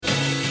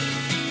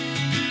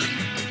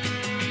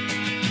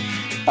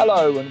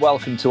Hello and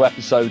welcome to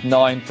episode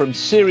 9 from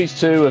series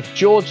 2 of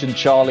George and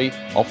Charlie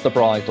Off the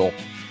Bridle.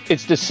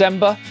 It's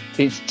December,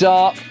 it's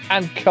dark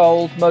and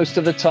cold most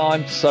of the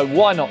time, so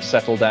why not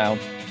settle down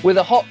with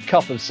a hot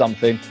cup of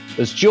something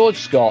as George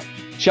Scott,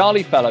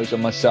 Charlie Fellows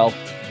and myself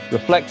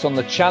reflect on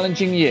the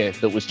challenging year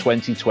that was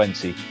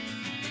 2020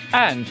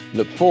 and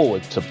look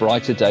forward to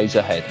brighter days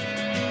ahead.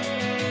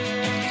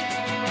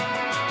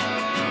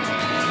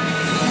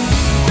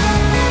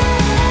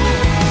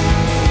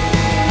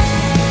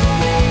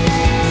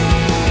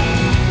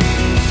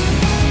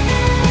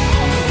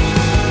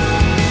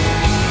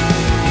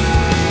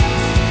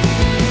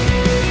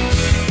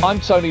 I'm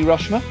Tony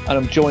Rushmer, and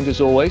I'm joined as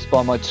always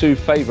by my two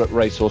favourite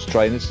racehorse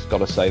trainers, got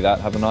to say that,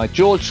 haven't I?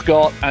 George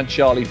Scott and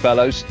Charlie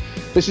Fellows.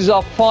 This is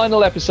our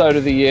final episode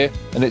of the year,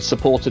 and it's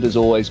supported as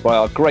always by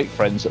our great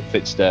friends at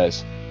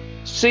Fitzdares.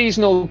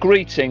 Seasonal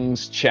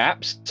greetings,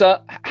 chaps.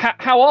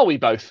 How are we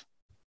both?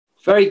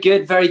 Very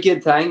good,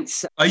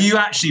 thanks. Are you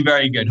actually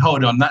very good?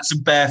 Hold on, that's a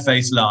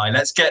barefaced lie.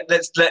 Let's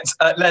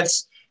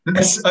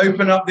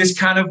open up this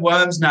can of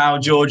worms now,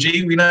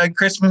 Georgie. We know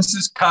Christmas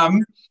has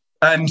come.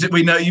 And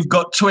we know you've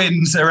got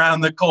twins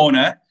around the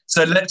corner.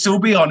 So let's all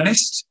be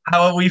honest.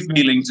 How are we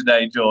feeling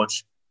today,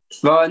 George?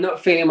 Well, I'm not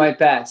feeling my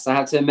best. I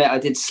have to admit, I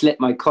did slip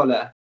my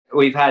collar.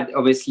 We've had,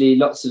 obviously,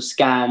 lots of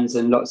scans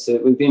and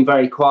we've been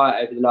very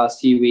quiet over the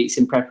last few weeks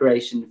in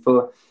preparation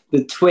for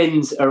the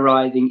twins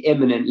arriving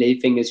imminently,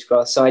 fingers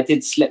crossed. So I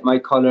did slip my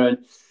collar and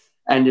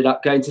ended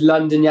up going to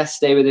London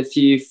yesterday with a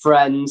few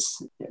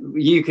friends.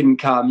 You couldn't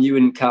come. You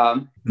wouldn't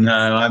come. No,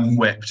 I'm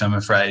whipped, I'm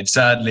afraid.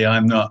 Sadly,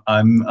 I'm not.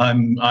 I'm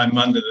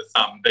under the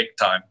thumb big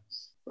time.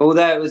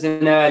 Although it was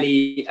an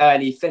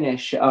early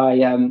finish, I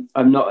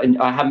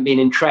haven't been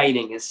in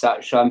training as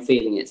such, so I'm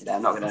feeling it today.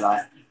 I'm not going to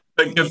lie.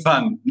 But good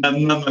fun,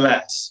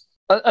 nonetheless.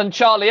 And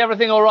Charlie,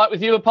 everything all right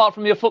with you apart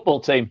from your football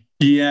team?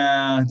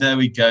 Yeah, there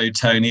we go,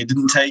 Tony. It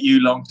didn't take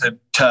you long to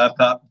turp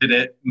up, did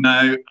it?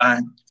 No,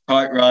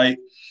 quite right.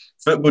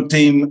 Football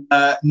team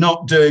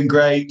not doing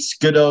great.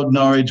 Good old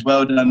Norwich.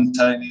 Well done,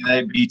 Tony.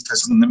 They beat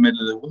us in the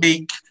middle of the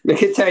week.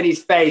 Look at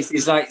Tony's face.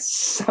 He's like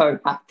so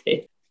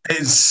happy.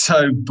 It's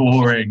so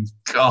boring.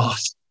 God.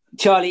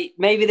 Charlie,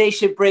 maybe they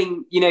should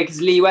bring,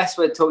 because Lee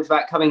Westwood talked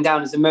about coming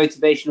down as a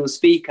motivational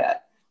speaker.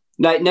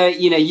 Like, no,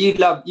 you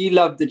love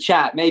the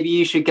chat. Maybe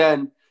you should go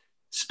and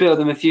spill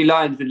them a few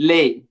lines with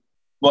Lee.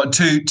 What,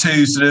 two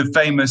sort of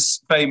famous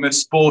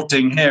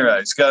sporting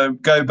heroes go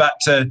back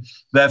to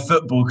their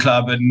football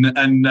club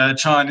and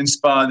try and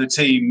inspire the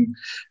team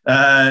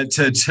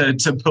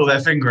to pull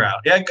their finger out.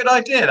 Yeah, good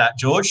idea that,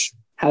 George.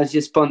 How's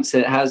your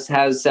sponsor? How's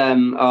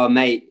our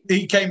mate?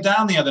 He came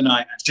down the other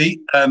night.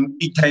 Actually,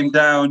 he came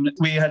down.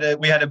 We had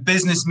a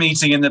business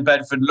meeting in the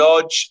Bedford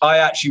Lodge. I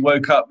actually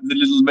woke up with a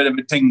little bit of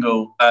a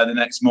tingle the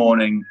next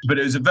morning, but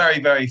it was a very,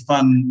 very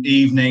fun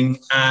evening,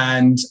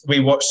 and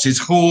we watched his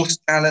horse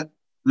gallop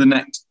the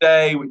next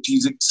day, which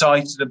he's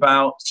excited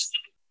about.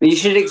 You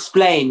should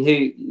explain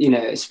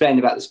explain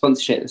about the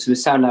sponsorship. So we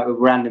sound like we're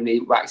randomly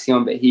waxing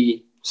on, but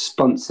he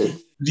sponsored.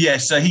 Yeah,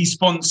 so he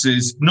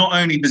sponsors, not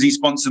only does he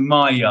sponsor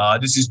my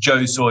yard, this is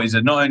Joe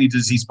Soiser, not only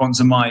does he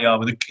sponsor my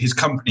yard with his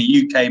company,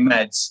 UK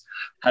Meds,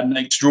 had an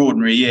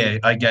extraordinary year,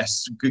 I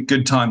guess,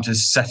 good time to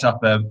set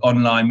up an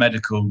online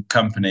medical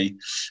company.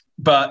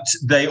 But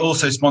they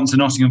also sponsor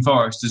Nottingham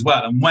Forest as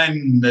well. And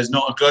when there's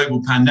not a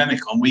global pandemic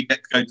on, we get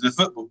to go to the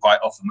football quite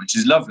often, which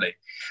is lovely.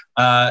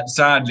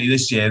 Sadly,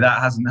 this year, that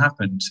hasn't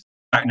happened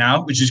right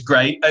now, which is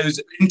great. It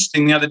was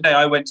interesting. The other day,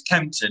 I went to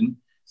Kempton,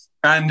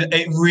 and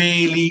it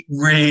really,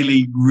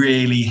 really,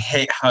 really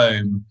hit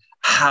home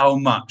how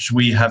much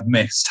we have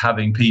missed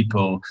having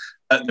people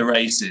at the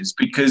races,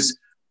 because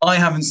I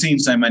haven't seen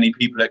so many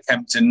people at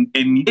Kempton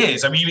in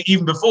years. I mean,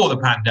 even before the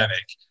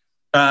pandemic.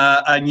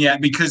 And yet,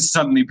 because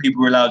suddenly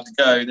people were allowed to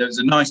go, there was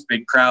a nice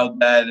big crowd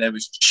there. There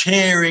was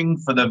cheering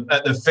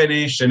at the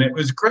finish, and it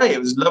was great. It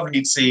was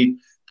lovely to see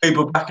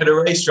people back at a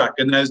racetrack,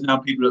 and there's now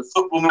people at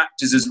football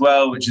matches as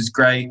well, which is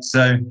great.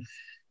 So,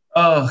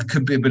 it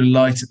could be a bit of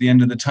light at the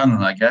end of the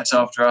tunnel, I guess,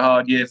 after a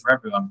hard year for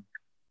everyone.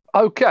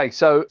 Okay,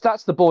 so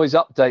that's the boys'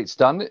 updates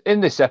done. In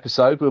this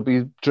episode, we'll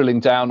be drilling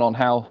down on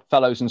how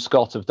Fellows and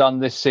Scott have done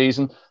this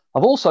season.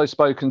 I've also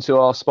spoken to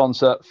our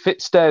sponsor,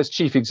 Fitzdares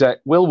Chief Exec,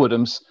 Will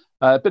Woodhams.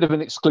 A bit of an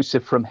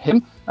exclusive from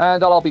him,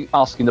 and I'll be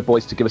asking the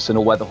boys to give us an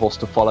all-weather horse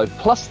to follow,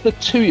 plus the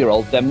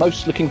 2-year-old they're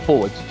most looking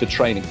forward to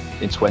training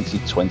in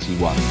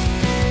 2021.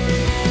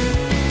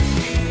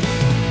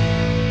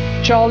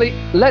 Charlie,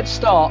 let's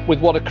start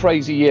with what a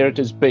crazy year it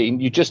has been.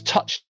 You just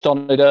touched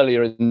on it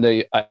earlier in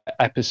the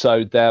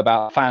episode there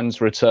about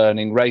fans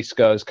returning,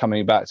 racegoers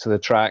coming back to the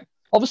track.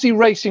 Obviously,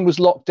 racing was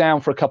locked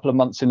down for a couple of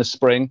months in the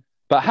spring,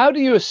 but how do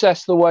you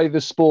assess the way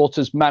the sport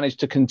has managed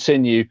to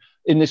continue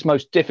in this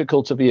most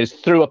difficult of years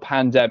through a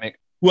pandemic?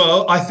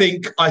 Well, I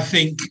think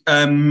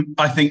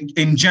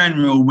in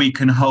general we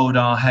can hold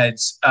our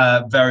heads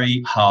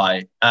very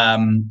high.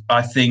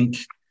 I think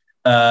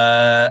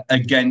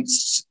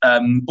against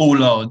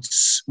all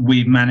odds,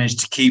 we've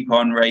managed to keep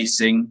on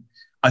racing.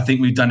 I think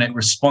we've done it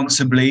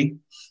responsibly.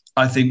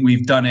 I think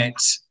we've done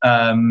it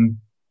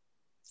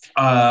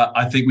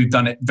I think we've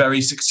done it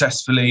very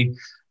successfully.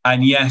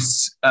 And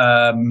yes,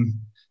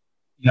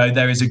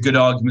 there is a good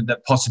argument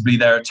that possibly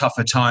there are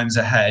tougher times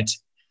ahead.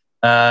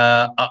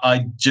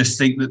 I just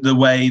think that the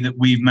way that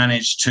we've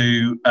managed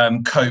to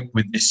cope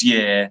with this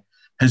year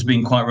has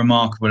been quite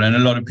remarkable. And a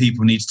lot of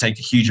people need to take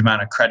a huge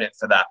amount of credit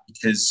for that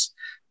because,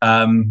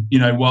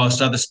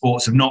 whilst other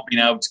sports have not been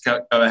able to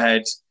go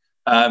ahead,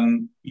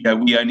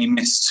 we only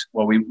missed,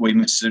 we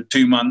missed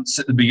 2 months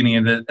at the beginning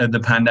of the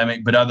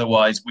pandemic, but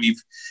otherwise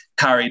we've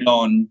carried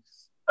on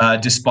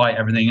despite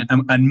everything.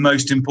 And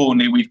most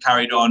importantly, we've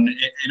carried on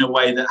in a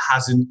way that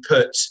hasn't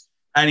put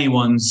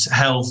anyone's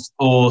health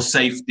or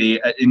safety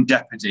in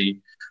jeopardy.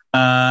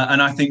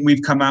 And I think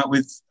we've come out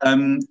with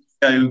a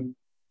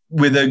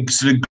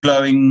sort of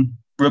glowing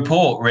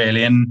report,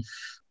 really. And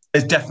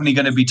there's definitely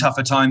going to be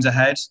tougher times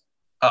ahead.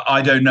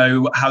 I don't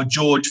know how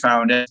George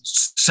found it,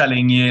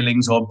 selling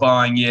yearlings or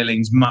buying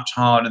yearlings much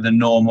harder than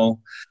normal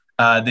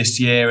this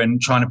year,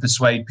 and trying to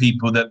persuade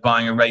people that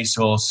buying a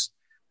racehorse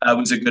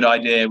was a good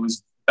idea. It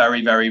was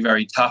very, very,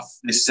 very tough,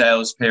 this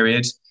sales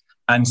period.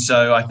 And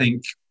so I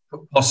think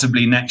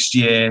possibly next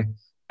year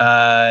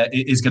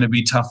it is going to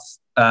be tough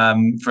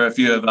for a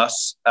few of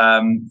us.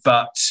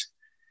 But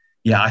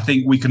yeah, I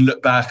think we can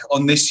look back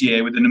on this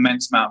year with an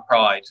immense amount of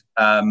pride.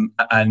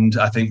 And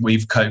I think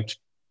we've coped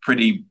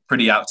pretty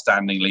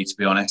outstandingly, to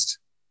be honest.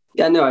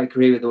 Yeah, no, I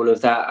agree with all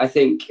of that. I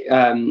think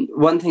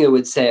one thing I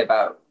would say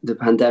about the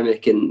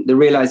pandemic and the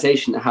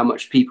realization of how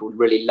much people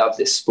really love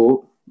this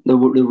sport, the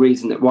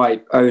reason that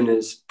why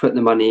owners put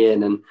the money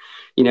in, and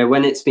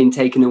when it's been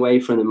taken away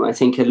from them, I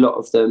think a lot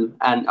of them,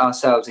 and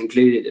ourselves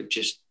included, have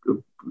just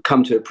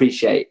come to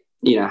appreciate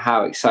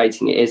how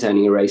exciting it is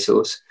owning a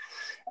racehorse.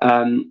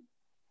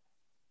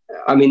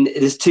 I mean,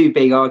 there's two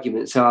big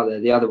arguments, are there?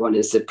 The other one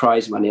is the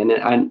prize money,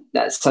 and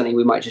that's something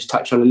we might just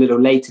touch on a little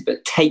later.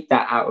 But take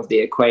that out of the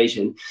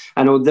equation,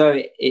 and although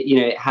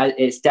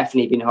it's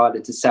definitely been harder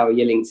to sell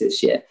yearlings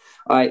this year,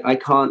 I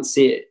can't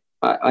see it.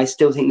 I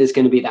still think there's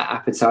going to be that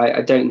appetite.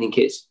 I don't think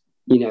it's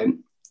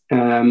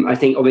I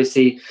think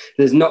obviously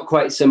there's not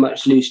quite so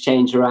much loose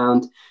change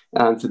around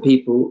for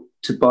people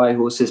to buy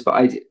horses, but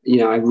I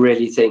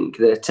really think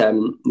that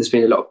there's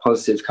been a lot of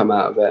positives come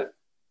out of it.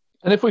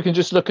 And if we can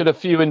just look at a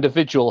few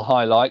individual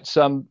highlights,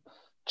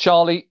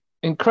 Charlie,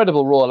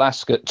 incredible Royal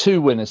Ascot,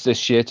 2 winners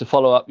this year to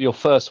follow up your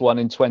first one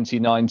in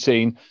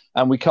 2019.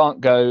 And we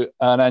can't go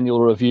an annual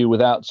review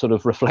without sort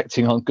of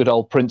reflecting on good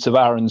old Prince of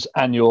Arran's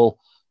annual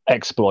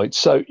exploits.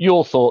 So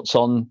your thoughts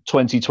on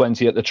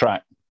 2020 at the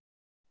track?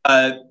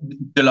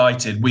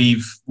 Delighted.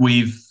 We've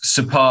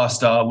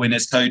surpassed our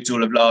winners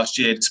total of last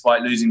year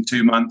despite losing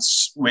 2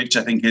 months, which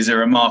I think is a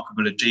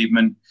remarkable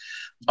achievement.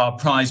 Our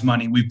prize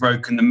money, we've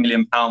broken the £1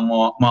 million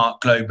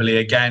mark globally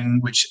again,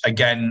 which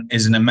again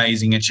is an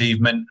amazing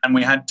achievement. And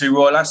we had 2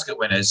 Royal Ascot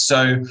winners.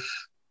 So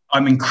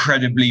I'm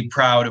incredibly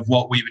proud of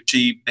what we've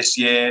achieved this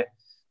year.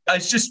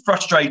 It's just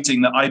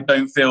frustrating that I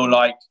don't feel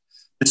like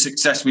the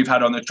success we've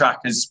had on the track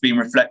has been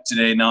reflected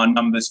in our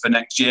numbers for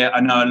next year.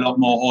 I know a lot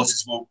more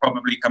horses will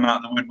probably come out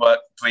of the woodwork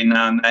between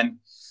now and then.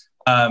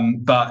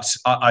 But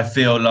I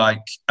feel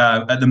like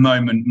at the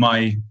moment,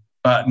 my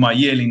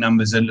yearly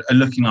numbers are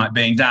looking like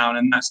being down,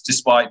 and that's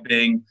despite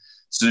being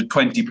sort of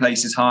 20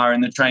 places higher in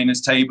the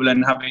trainers' table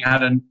and having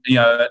had an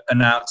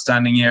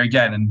outstanding year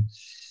again. And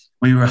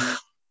we were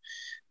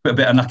a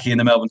bit unlucky in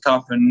the Melbourne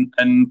Cup,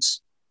 and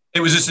it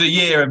was just a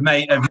year of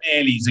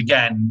nearlies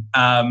again,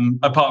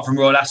 apart from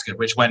Royal Ascot,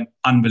 which went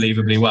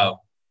unbelievably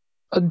well.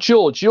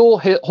 George, your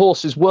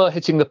horses were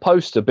hitting the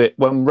post a bit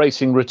when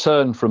racing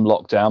returned from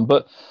lockdown,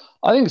 but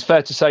I think it's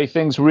fair to say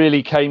things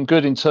really came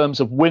good in terms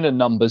of winner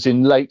numbers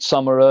in late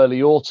summer,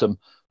 early autumn,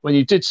 when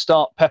you did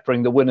start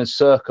peppering the winner's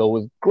circle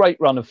with great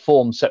run of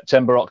form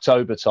September,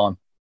 October time.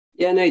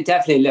 Yeah, no,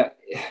 definitely. Look,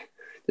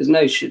 there's no,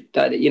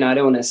 I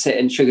don't want to sit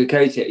and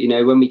sugarcoat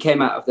it. When we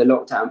came out of the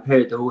lockdown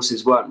period, the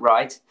horses weren't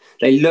right.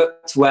 They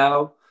looked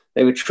well.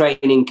 They were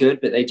training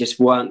good, but they just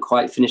weren't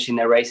quite finishing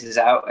their races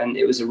out. And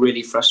it was a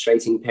really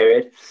frustrating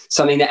period,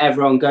 something that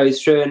everyone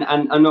goes through. And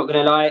I'm not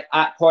going to lie,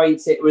 at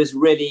points, it was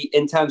really,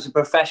 in terms of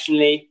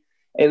professionally,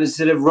 it was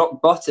sort of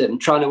rock bottom,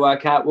 trying to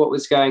work out what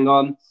was going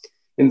on,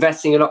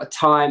 investing a lot of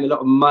time, a lot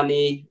of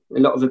money, a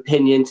lot of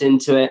opinions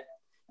into it.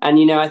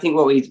 And, I think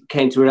what we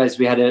came to realize,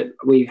 we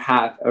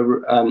have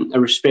a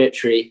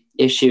respiratory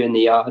issue in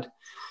the yard.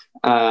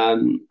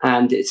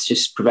 And it's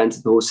just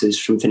prevented the horses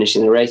from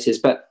finishing their races.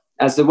 But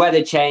as the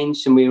weather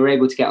changed and we were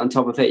able to get on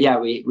top of it,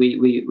 we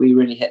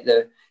really hit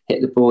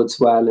the boards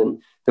well,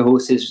 and the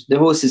horses,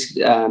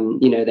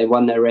 they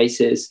won their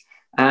races.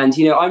 And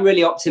I'm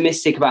really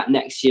optimistic about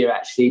next year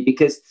actually,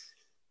 because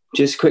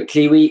just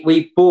quickly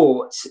we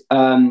bought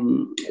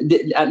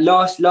at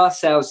last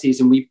sales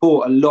season we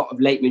bought a lot of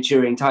late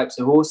maturing types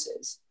of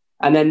horses,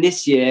 and then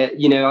this year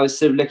I was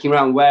sort of looking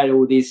around where are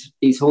all these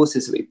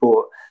horses that we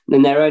bought,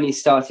 and they're only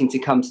starting to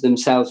come to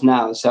themselves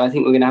now. So I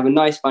think we're going to have a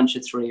nice bunch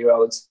of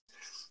 3-year-olds.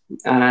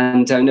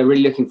 And I'm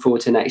really looking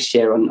forward to next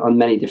year on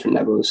many different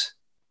levels.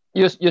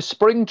 Your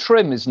spring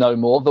trim is no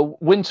more. The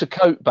winter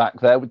coat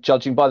back there,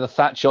 judging by the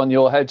thatch on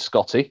your head,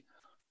 Scotty.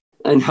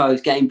 And I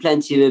was getting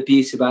plenty of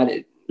abuse about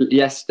it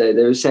yesterday.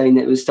 They were saying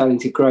that it was starting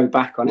to grow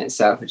back on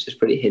itself, which is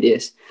pretty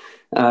hideous.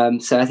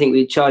 So I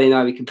think Charlie and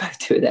I, we could both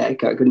do it there,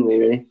 couldn't we,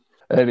 really?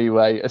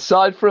 Anyway,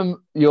 aside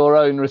from your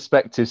own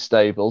respective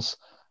stables,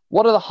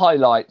 what are the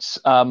highlights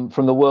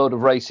from the world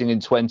of racing in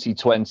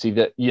 2020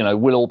 that,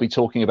 we'll all be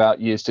talking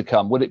about years to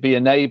come? Will it be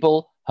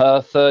Enable,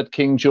 her third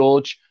King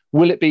George?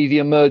 Will it be the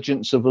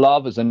emergence of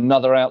Love as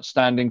another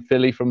outstanding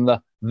filly from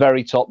the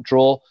very top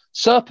draw?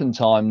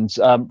 Serpentine's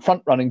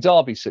front-running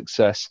Derby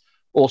success,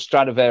 or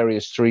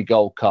Stradivarius 3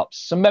 Gold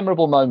Cups? Some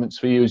memorable moments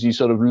for you as you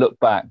sort of look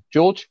back.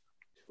 George?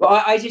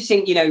 Well, I just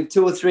think,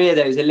 2 or 3 of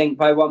those are linked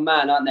by one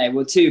man, aren't they?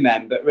 Well, 2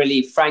 men, but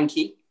really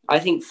Frankie. I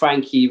think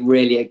Frankie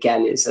really,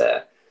 again, is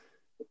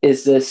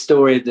the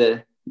story of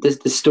the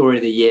story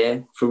of the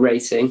year for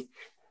racing,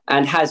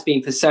 and has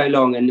been for so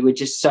long. And we're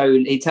just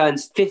he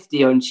turns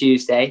 50 on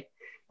Tuesday,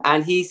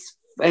 and he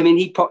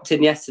popped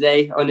in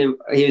yesterday.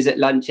 He was at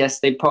lunch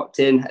yesterday, popped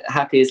in,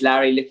 happy as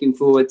Larry, looking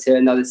forward to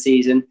another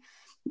season.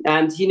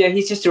 And,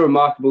 he's just a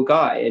remarkable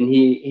guy, and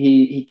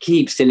he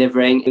keeps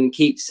delivering and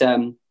keeps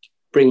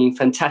bringing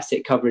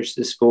fantastic coverage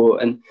to the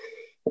sport. And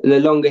the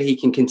longer he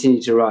can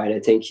continue to ride, I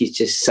think he's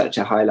just such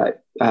a highlight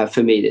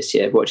for me this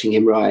year, watching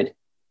him ride.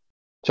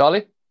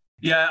 Charlie?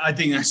 Yeah, I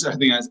think that's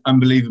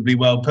unbelievably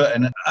well put.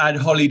 And add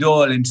Holly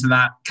Doyle into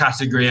that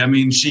category. I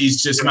mean,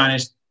 she's just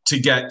managed to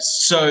get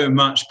so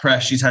much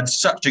press. She's had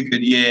such a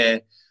good year.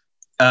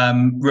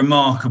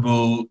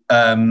 Remarkable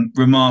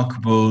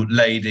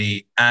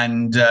lady.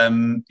 And,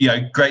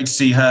 great to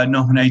see her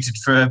nominated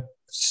for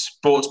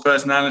Sports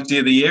Personality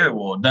of the Year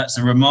award. That's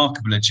a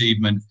remarkable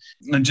achievement,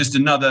 and just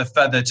another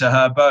feather to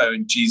her bow.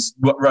 And she's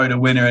rode a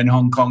winner in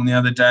Hong Kong the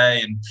other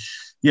day,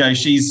 and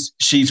she's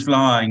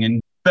flying,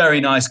 and very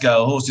nice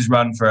girl. Horses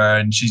run for her,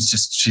 and she's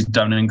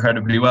done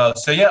incredibly well.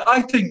 So yeah,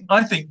 I think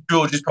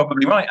George is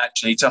probably right,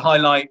 actually, to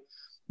highlight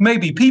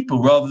maybe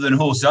people rather than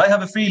horses. I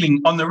have a feeling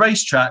on the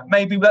racetrack,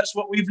 maybe that's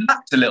what we've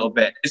lacked a little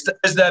bit.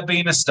 Has there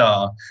been a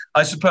star?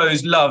 I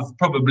suppose Love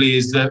probably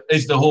is the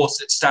horse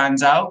that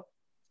stands out.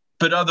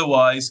 But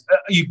otherwise,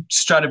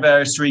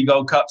 Stradivarius 3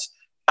 Gold Cups.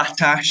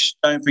 Battash,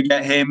 don't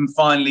forget him.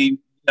 Finally,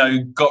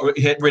 got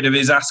rid of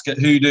his Ascot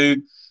Hoodoo.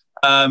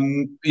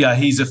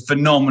 He's a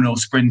phenomenal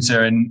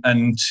sprinter,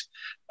 and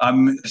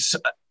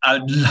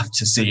I'd love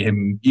to see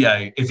him.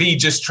 If he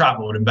just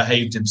travelled and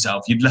behaved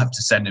himself, you'd love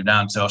to send him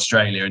down to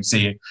Australia and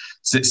see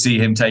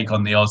him take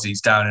on the Aussies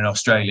down in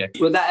Australia.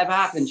 Will that ever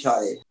happen,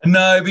 Charlie?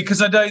 No,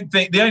 because I don't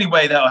think the only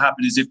way that will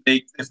happen is if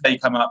they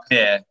come up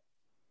here.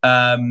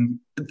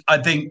 I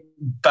think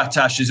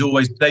Battash is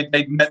always they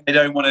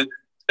don't want to.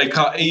 They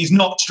can't. He's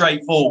not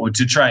straightforward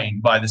to train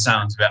by the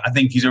sounds of it. I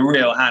think he's a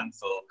real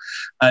handful,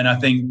 and I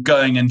think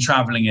going and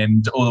travelling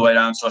him all the way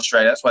down to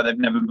Australia. That's why they've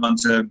never gone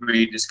to a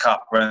Breeders'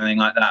 Cup or anything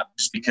like that.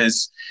 Just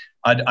because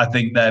I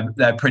think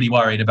they're pretty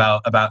worried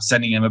about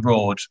sending him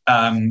abroad.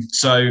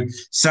 So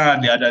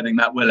sadly, I don't think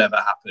that will ever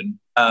happen.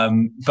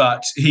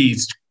 But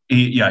he's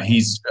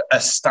a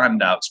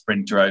standout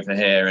sprinter over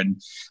here,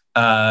 and.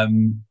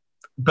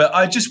 But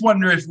I just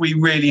wonder if we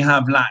really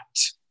have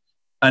lacked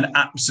an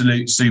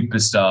absolute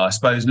superstar. I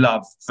suppose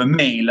Love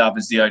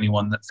is the only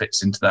one that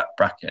fits into that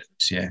bracket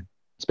this year.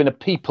 It's been a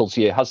people's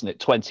year, hasn't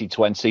it,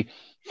 2020?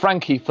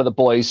 Frankie for the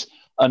boys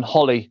and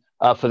Holly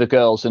for the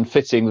girls, and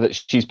fitting that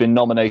she's been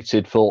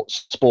nominated for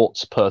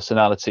Sports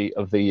Personality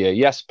of the Year.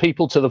 Yes,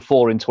 people to the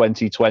fore in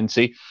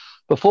 2020.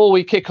 Before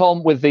we kick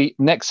on with the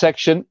next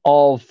section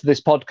of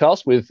this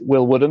podcast with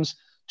Will Woodhams,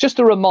 just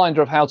a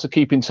reminder of how to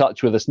keep in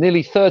touch with us.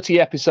 Nearly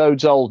 30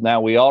 episodes old now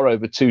we are,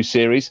 over 2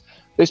 series.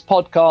 This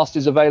podcast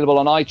is available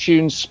on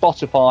iTunes,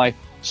 Spotify,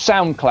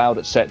 SoundCloud,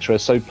 etc.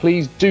 So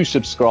please do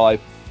subscribe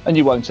and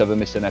you won't ever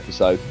miss an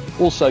episode.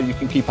 Also, you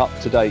can keep up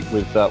to date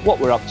with what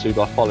we're up to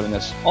by following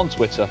us on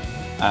Twitter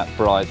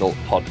 @Bridle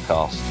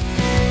Podcast.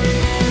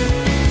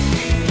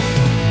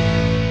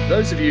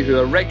 Those of you who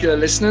are regular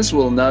listeners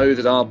will know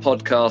that our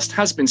podcast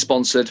has been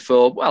sponsored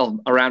for,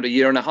 around a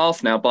year and a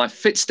half now by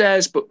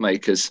Fitzdares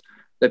Bookmakers.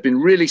 They've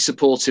been really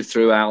supportive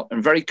throughout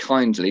and very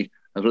kindly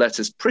have let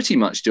us pretty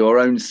much do our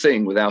own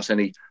thing without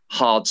any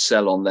hard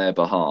sell on their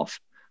behalf.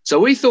 So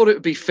we thought it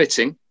would be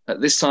fitting at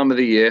this time of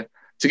the year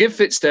to give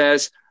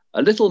Fitzdares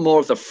a little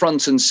more of the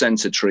front and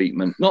centre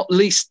treatment, not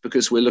least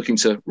because we're looking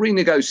to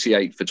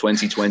renegotiate for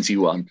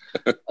 2021.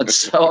 And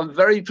so I'm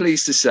very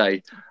pleased to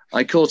say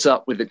I caught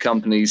up with the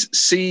company's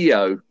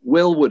CEO,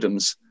 Will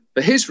Woodhams,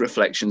 for his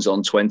reflections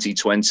on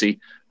 2020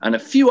 and a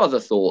few other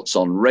thoughts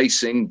on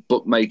racing,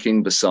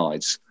 bookmaking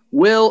besides.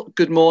 Will,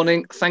 good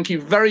morning. Thank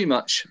you very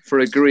much for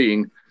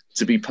agreeing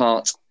to be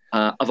part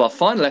of our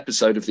final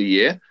episode of the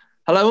year.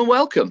 Hello and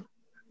welcome.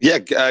 Yeah.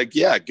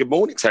 Good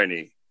morning,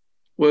 Tony.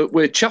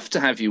 We're chuffed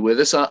to have you with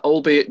us,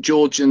 albeit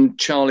George and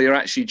Charlie are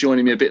actually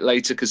joining me a bit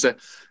later because they're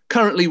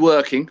currently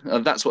working.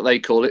 That's what they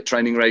call it,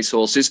 training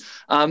racehorses.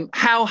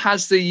 How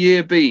has the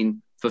year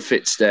been for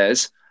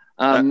Fitzdares?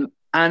 And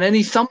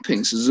any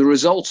thumpings as a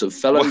result of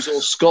Fellows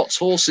or Scott's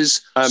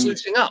horses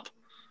suiting up?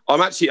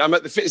 I'm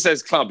at the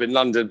Fitzstairs Club in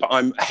London, but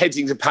I'm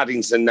heading to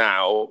Paddington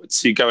now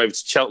to go over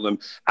to Cheltenham,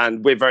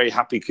 and we're very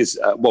happy because,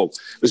 it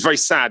was very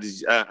sad.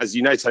 As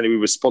you know, Tony, we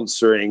were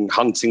sponsoring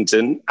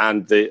Huntingdon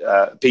and the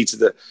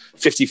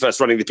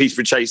 51st running the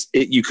Peterborough Chase.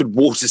 You could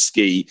water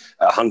ski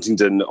at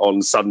Huntingdon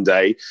on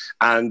Sunday,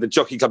 and the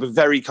Jockey Club have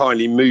very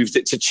kindly moved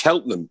it to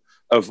Cheltenham,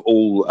 of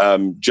all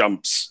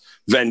jumps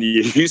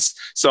venues.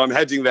 So I'm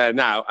heading there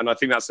now, and I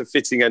think that's a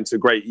fitting end to a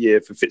great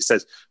year for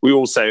Fitzstairs. We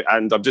also,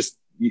 and I'm just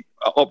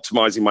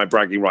optimising my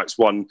bragging rights,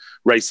 won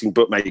Racing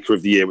Bookmaker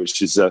of the Year,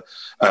 which is a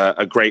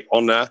great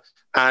honour.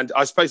 And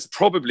I suppose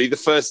probably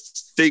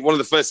one of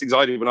the first things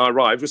I did when I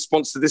arrived was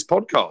sponsor this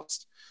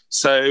podcast.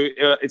 So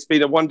it's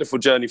been a wonderful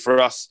journey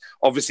for us.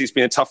 Obviously, it's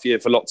been a tough year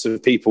for lots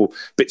of people,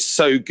 but it's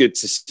so good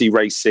to see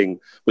racing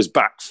was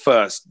back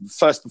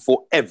first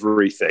before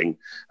everything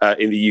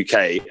in the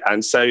UK.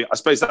 And so I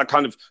suppose that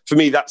kind of, for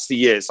me, that's the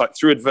year. It's like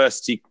through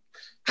adversity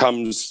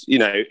comes,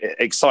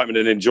 excitement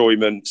and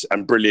enjoyment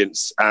and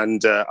brilliance.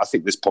 And I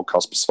think this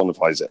podcast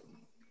personifies it.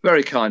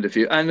 Very kind of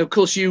you. And of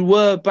course, you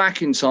were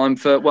back in time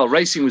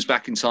racing was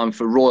back in time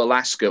for Royal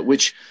Ascot,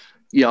 which,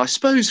 I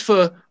suppose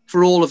for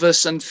all of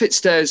us, and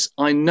Fitzstairs,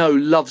 I know,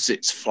 loves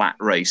its flat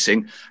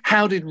racing.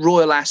 How did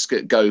Royal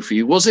Ascot go for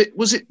you?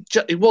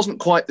 It wasn't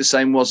quite the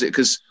same, was it?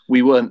 Because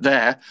we weren't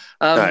there.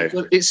 No.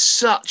 But it's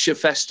such a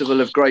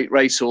festival of great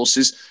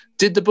racehorses.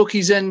 Did the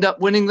bookies end up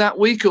winning that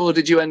week, or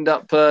did you end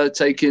up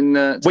taking?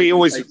 I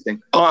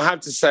have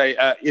to say,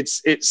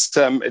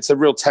 it's a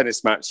real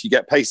tennis match. You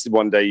get pasted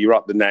one day, you're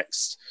up the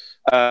next.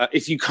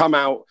 If you come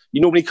out,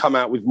 you normally come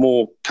out with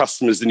more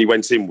customers than you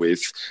went in with.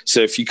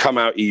 So if you come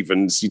out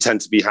evens, you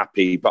tend to be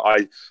happy. But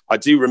I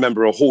do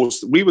remember a horse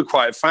that we were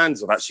quite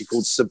fans of, actually,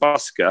 called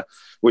Sabuska,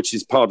 which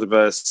is part of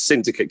a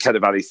syndicate, Kenner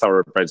Valley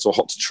Thoroughbreds, or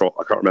Hot to Trot,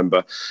 I can't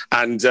remember.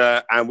 And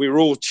we were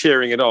all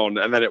cheering it on,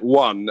 and then it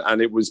won,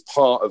 and it was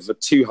part of a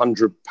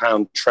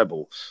 £200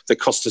 treble that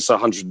cost us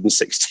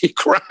 160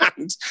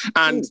 grand.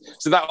 And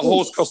so that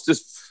horse cost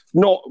us,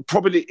 not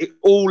probably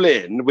all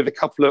in with a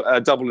couple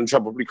of double and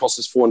treble, probably cost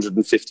us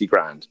 450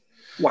 grand.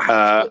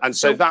 Wow! And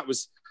so that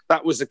was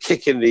a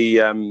kick in the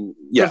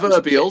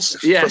proverbials.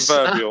 Yes,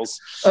 proverbials.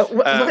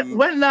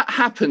 When that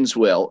happens,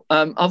 Will,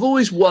 I've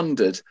always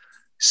wondered.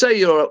 Say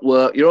you're at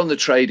work, you're on the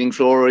trading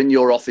floor or in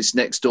your office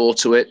next door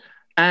to it,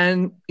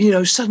 and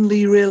suddenly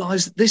you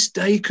realise that this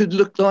day could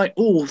look like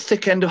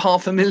thick end of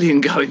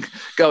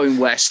 $500,000 going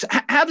west.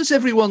 How does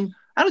everyone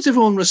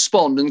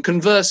respond? And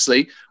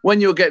conversely, when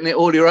you're getting it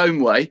all your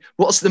own way,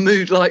 what's the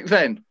mood like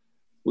then?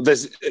 Well,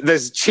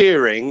 there's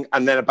cheering,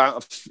 and then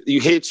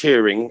you hear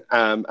cheering,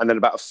 and then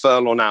about a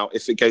furlong out,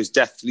 if it goes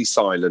deathly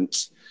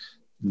silent,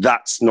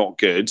 that's not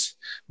good.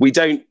 We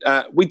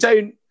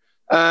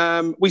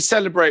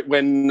celebrate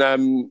when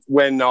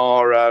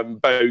our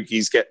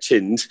bogies get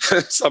chinned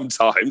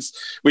sometimes,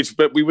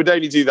 but we would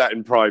only do that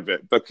in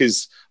private,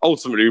 because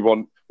ultimately we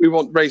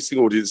want racing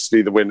audience to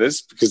be the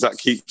winners, because that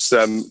keeps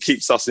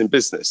us in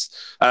business.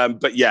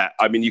 But yeah,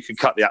 I mean, you could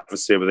cut the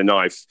atmosphere with a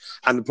knife.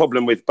 And the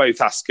problem with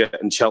both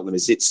Ascot and Cheltenham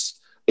is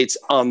it's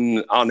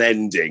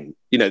unending.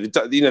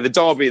 The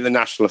Derby and the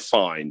National are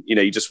fine.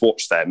 You just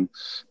watch them.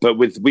 But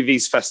with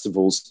these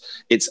festivals,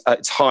 it's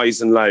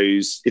highs and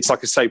lows. It's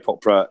like a soap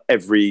opera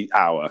every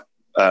hour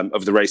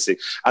of the racing.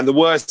 And the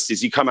worst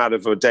is you come out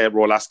of a day at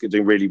Royal Ascot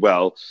doing really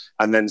well,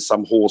 and then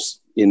some horse,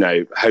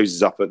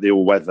 hoses up at the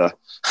all-weather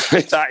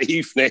that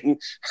evening,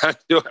 and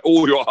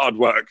all your hard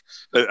work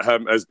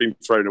has been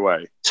thrown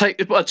away.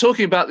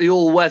 Talking about the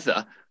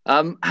all-weather,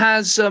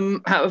 has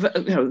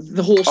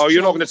the horse? Oh,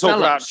 you're not going to talk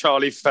about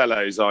Charlie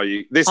Fellows, are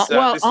you? This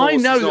I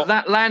know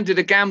that landed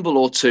a gamble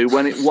or two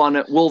when it won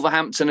at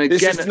Wolverhampton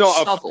again at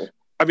Southwell.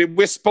 I mean,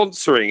 we're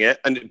sponsoring it,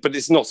 but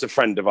it's not a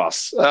friend of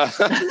us. I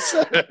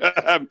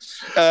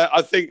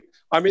think.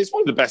 I mean, it's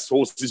one of the best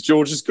horses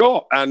George has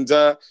got, and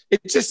it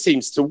just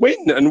seems to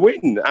win and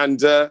win.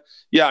 And I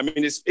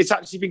mean, it's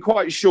actually been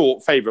quite a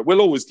short favourite.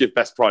 We'll always give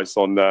best price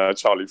on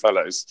Charlie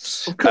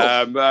Fellows, of course.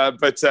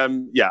 I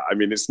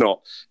mean, it's not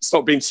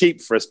been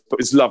cheap for us, but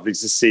it's lovely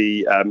to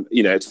see,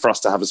 for us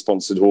to have a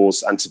sponsored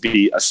horse and to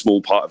be a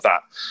small part of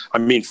that. I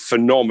mean,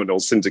 phenomenal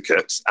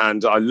syndicate,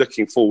 and I'm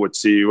looking forward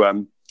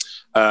to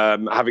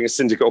having a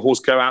syndicate horse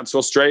go out to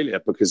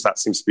Australia, because that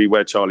seems to be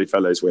where Charlie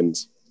Fellows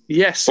wins.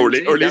 Yes, or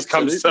at least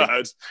comes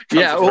third.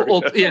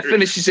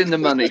 Finishes in the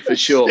money for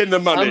sure. In the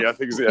money, I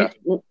think. Yeah.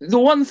 The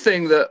one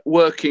thing that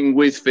working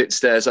with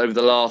Fitzstairs over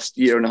the last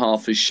year and a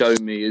half has shown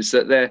me is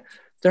that there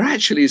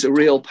actually is a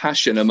real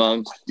passion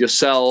among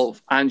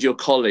yourself and your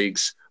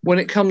colleagues when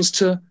it comes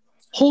to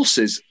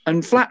horses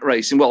and flat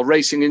racing. Well,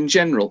 racing in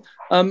general.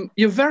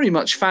 You're very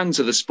much fans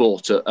of the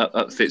sport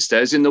at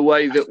Fitzstairs in the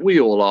way that we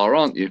all are,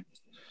 aren't you?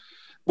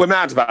 We're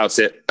mad about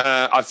it.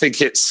 I think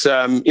it's,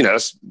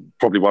 that's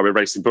probably why we're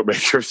Racing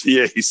Bookmaker of the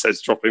Year, he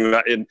says, dropping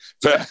that in.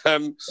 But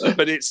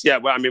it's,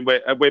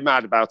 we're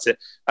mad about it.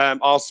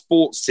 Our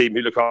sports team,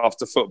 who look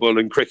after football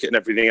and cricket and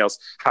everything else,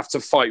 have to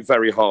fight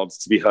very hard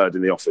to be heard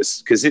in the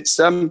office, because it's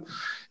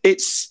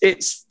it's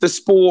the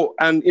sport,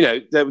 and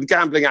the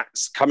Gambling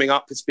Act's coming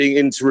up. It's being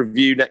into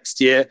review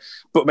next year.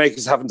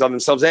 Bookmakers haven't done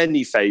themselves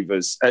any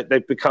favours.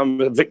 They've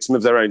become a victim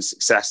of their own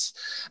success.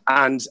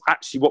 And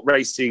actually, what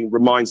racing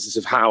reminds us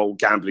of how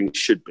gambling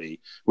should be,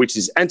 which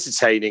is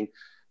entertaining.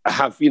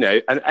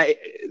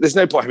 There's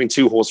no point having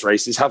 2 horse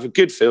races. Have a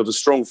good field, a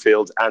strong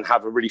field, and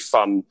have a really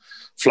fun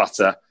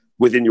flutter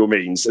within your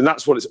means. And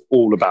that's what it's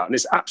all about. And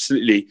it's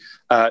absolutely,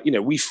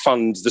 we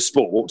fund the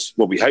sport.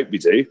 Well, we hope we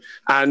do.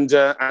 And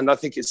I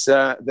think it's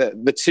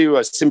the two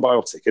are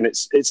symbiotic, and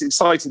it's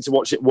exciting to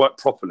watch it work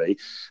properly.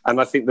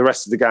 And I think the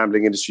rest of the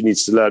gambling industry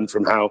needs to learn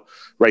from how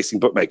racing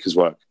bookmakers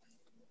work.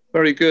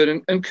 Very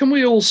good. And can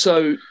we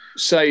also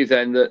say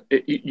then that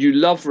you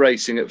love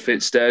racing at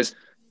Fitzdares,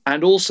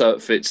 and also at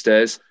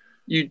Fitzdares,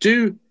 you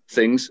do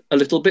things a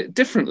little bit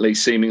differently,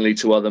 seemingly,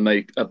 to other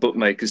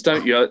bookmakers,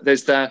 don't you?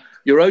 There's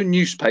your own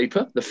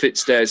newspaper, the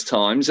Fitzdares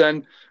Times,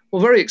 and, well,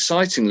 very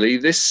excitingly,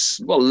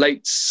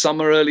 late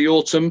summer, early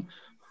autumn,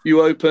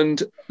 you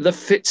opened the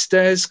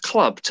Fitzdares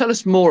Club. Tell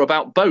us more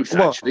about both,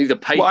 actually, the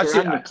paper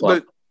and the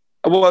club.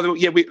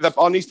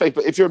 Our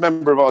newspaper, if you're a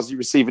member of ours, you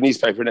receive a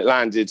newspaper, and it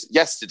landed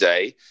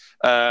yesterday.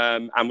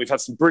 And we've had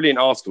some brilliant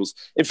articles.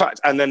 In fact,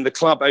 and then the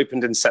club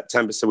opened in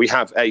September. So we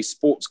have a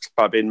sports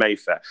club in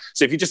Mayfair.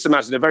 So if you just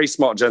imagine a very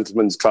smart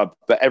gentleman's club,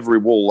 but every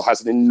wall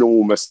has an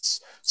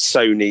enormous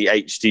Sony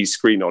HD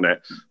screen on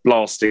it,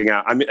 blasting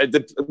out. I mean,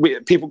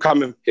 people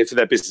come here for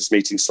their business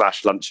meetings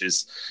 /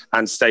 lunches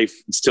and stay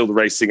till the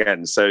racing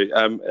ends. So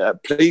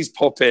please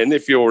pop in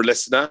if you're a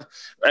listener.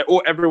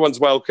 Everyone's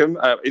welcome.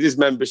 It is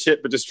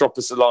membership, but just drop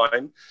us a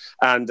line.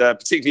 And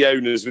particularly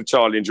owners with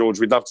Charlie and George,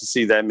 we'd love to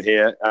see them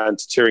here and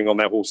cheering on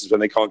their horses when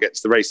they can't get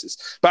to the races.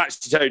 But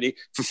actually, Tony,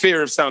 for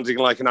fear of sounding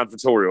like an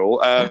advertorial,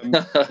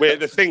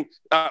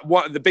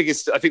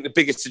 the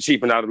biggest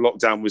achievement out of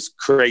lockdown was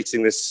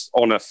creating this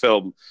honour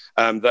film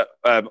that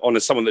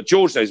honours someone that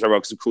George knows very well,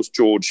 because of course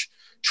George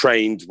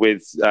trained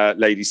with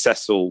Lady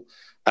Cecil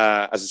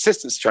as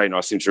assistance trainer,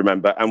 I seem to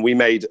remember, and we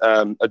made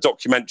a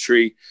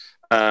documentary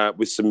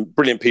with some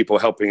brilliant people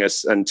helping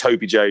us, and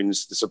Toby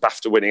Jones, the sort of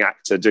BAFTA-winning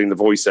actor, doing the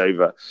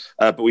voiceover.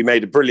 But we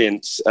made a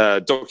brilliant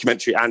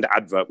documentary and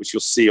advert, which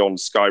you'll see on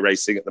Sky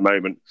Racing at the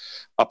moment,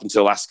 up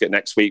until Ascot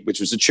next week,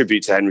 which was a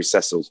tribute to Henry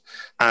Cecil.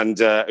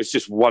 And it was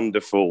just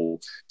wonderful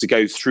to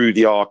go through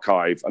the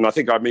archive. And I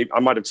think I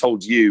might have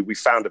told you, we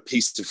found a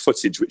piece of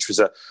footage, which was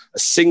a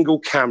single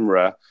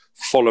camera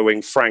following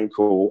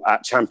Frankel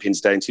at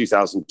Champions Day in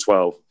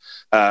 2012.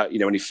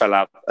 When he fell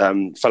out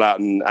and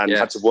yes,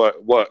 had to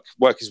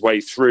work his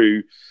way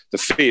through the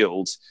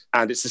field.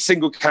 And it's a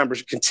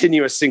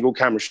continuous single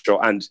camera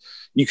shot. And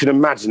you can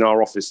imagine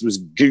our office, there was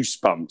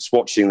goosebumps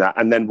watching that,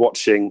 and then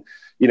watching,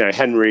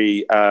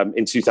 Henry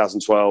in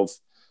 2012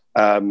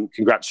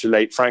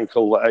 congratulate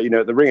Frankel,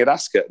 at the ring at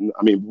Ascot. And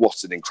I mean,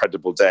 what an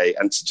incredible day.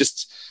 And to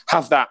just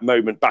have that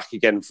moment back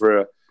again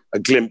for a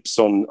glimpse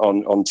on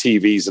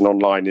TVs and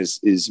online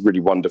is really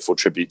wonderful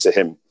tribute to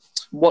him.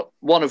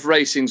 One of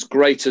racing's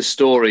greatest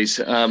stories,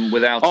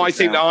 without I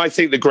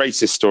think the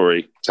greatest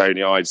story,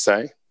 Tony, I'd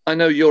say. I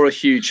know you're a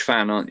huge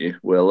fan, aren't you,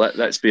 Will?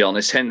 Let's be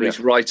honest. Henry's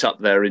right up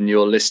there in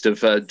your list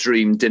of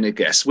dream dinner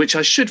guests, which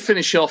I should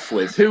finish off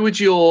with. Who would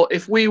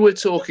if we were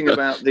talking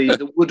about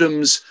the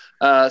Woodham's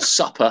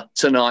supper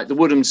tonight, the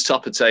Woodham's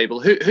supper table,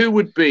 who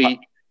would be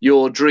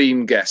your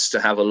dream guest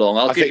to have along?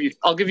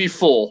 I'll give you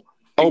 4,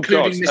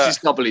 including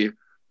Mrs. W.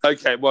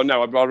 Okay, well,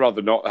 no, I'd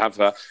rather not have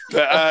her.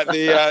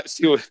 But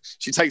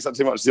she takes up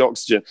too much of the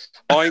oxygen.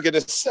 I'm going to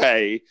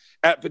say,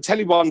 but tell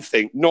you one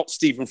thing, not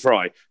Stephen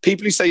Fry.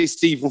 People who say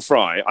Stephen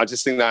Fry, I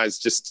just think that is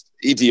just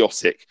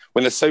idiotic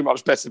when there's so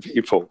much better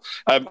people.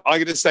 I'm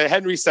going to say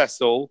Henry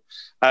Cecil.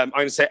 I'm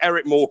going to say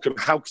Eric Morecambe.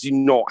 How could you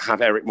not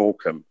have Eric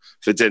Morecambe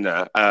for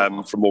dinner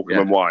from Morecambe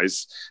and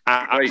Wise? Who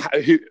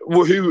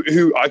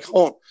I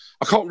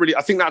can't really.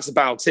 I think that's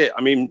about it.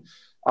 I mean,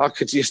 I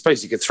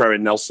suppose you could throw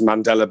in Nelson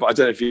Mandela, but I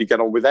don't know if you get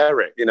on with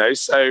Eric,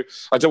 so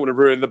I don't want to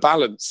ruin the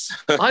balance.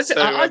 I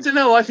don't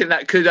know. I think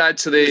that could add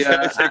to the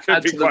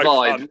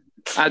vibe.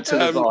 Add to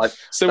the vibe.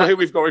 So here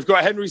we've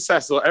got Henry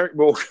Cecil, Eric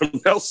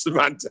Morecambe, Nelson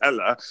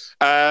Mandela,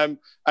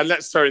 and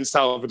let's throw in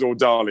Salvador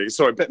Dali.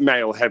 Sorry, a bit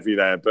male heavy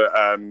there, but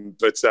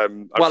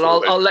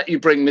I'll let you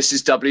bring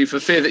Mrs. W for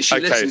fear that she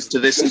listens to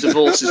this and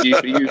divorces you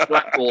for you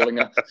blackballing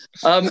her.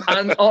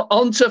 And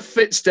on to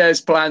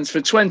Fitzdares plans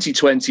for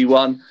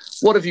 2021.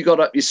 What have you got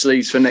up your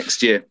sleeves for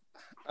next year?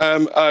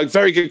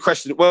 Very good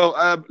question.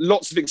 Well,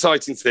 lots of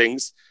exciting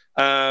things.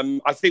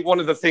 I think one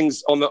of the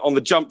things on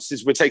the jumps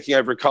is we're taking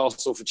over a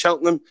castle for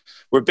Cheltenham.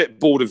 We're a bit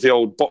bored of the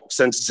old box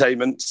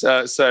entertainment,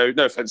 so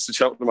no offence to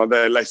Cheltenham, I'm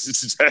there later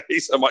today,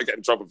 so I might get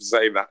in trouble for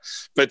saying that.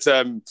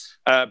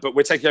 But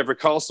we're taking over a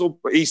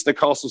castle. Eastnor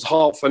Castle's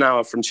half an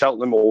hour from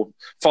Cheltenham, or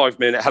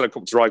 5-minute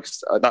helicopter ride.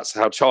 That's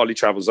how Charlie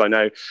travels, I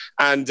know.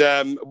 And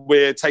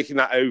we're taking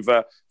that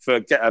over for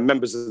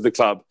members of the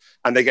club,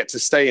 and they get to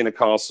stay in a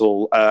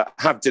castle,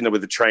 have dinner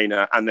with the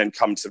trainer, and then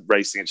come to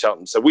racing at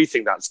Cheltenham. So we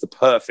think that's the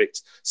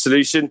perfect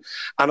solution.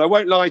 And I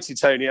won't lie to you,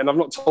 Tony, and I've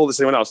not told this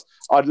to anyone else,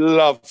 I'd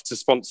love to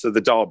sponsor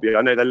the Derby.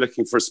 I know they're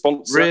looking for a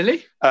sponsor.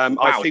 Really? Wow.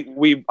 I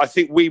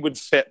think we would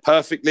fit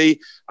perfectly.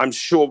 I'm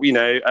sure,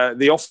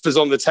 the offer's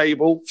on the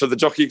table for the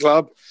Jockey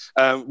Club.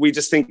 We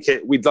just think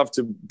we'd love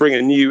to bring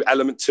a new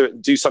element to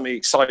it, do something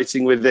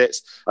exciting with it.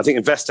 I think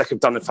Investec have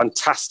done a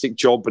fantastic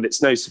job, but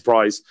it's no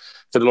surprise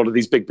that a lot of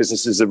these big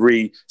businesses are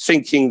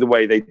rethinking the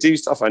way they do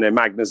stuff. I know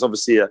Magna's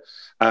obviously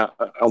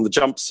on the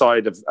jump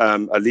side of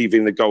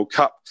leaving the Gold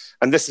Cup.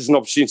 And this is an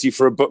opportunity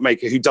for a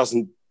bookmaker who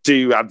doesn't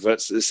do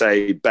adverts that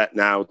say bet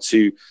now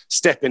to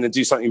step in and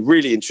do something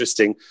really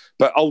interesting,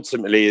 but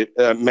ultimately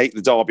make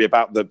the Derby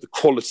about the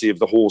quality of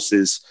the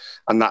horses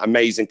and that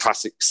amazing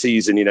classic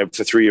season,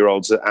 for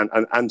 3-year-olds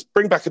and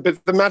bring back a bit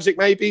of the magic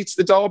maybe to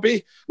the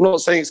Derby. I'm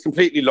not saying it's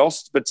completely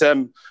lost, but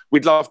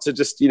we'd love to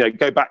just,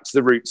 go back to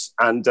the roots,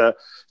 and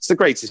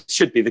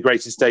should be the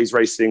greatest days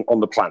racing on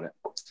the planet.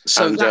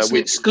 So that's an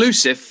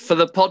exclusive for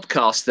the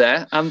podcast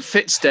there, and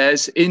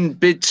FitzDares in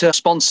bid to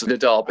sponsor the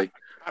Derby.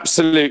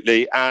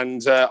 Absolutely,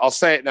 and I'll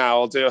say it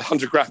now. I'll do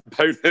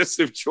 $100,000 bonus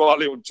if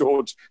Charlie or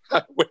George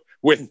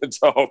win the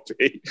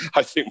Derby.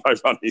 I think my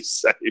money's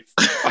safe.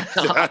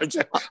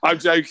 I'm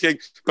joking,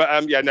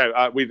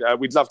 but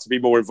we'd love to be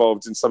more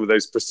involved in some of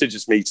those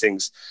prestigious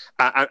meetings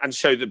and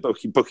show that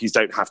bookies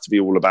don't have to be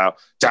all about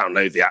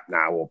download the app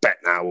now or bet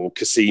now or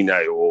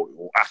casino or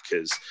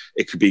ACCAs.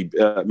 It could be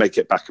make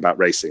it back about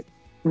racing.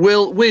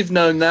 Will, we've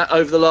known that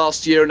over the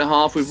last year and a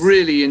half. We've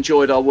really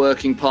enjoyed our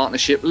working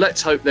partnership.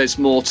 Let's hope there's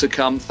more to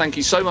come. Thank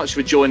you so much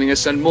for joining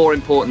us, and more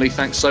importantly,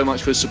 thanks so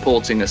much for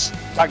supporting us.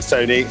 Thanks,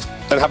 Tony,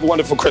 and have a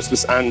wonderful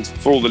Christmas, and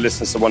for all the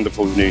listeners, a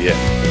wonderful New Year.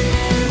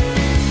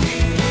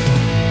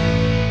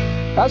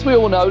 As we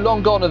all know,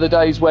 long gone are the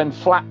days when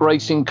flat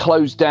racing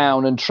closed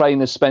down and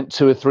trainers spent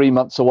 2 or 3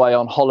 months away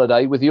on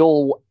holiday, with the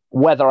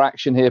all-weather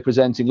action here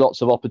presenting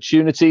lots of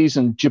opportunities,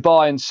 and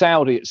Dubai and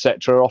Saudi,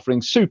 etc., are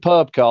offering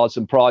superb cards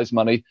and prize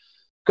money.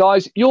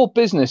 Guys, your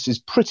business is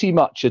pretty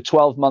much a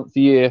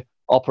 12-month-a-year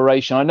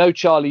operation. I know,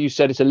 Charlie, you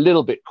said it's a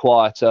little bit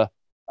quieter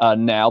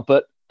now,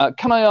 but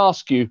can I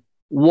ask you,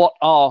 what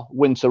are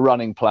winter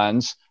running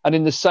plans? And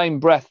in the same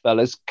breath,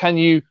 fellas, can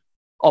you,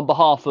 on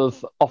behalf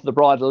of Off the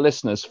Bridle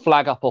listeners,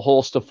 flag up a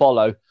horse to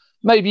follow,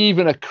 maybe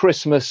even a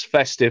Christmas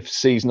festive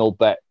seasonal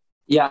bet?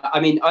 Yeah, I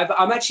mean,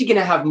 I'm actually going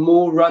to have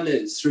more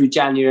runners through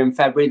January and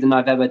February than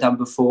I've ever done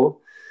before,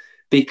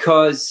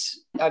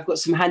 because I've got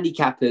some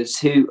handicappers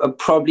who are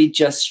probably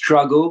just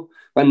struggle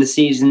when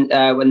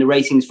the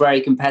racing is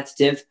very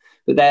competitive,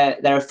 but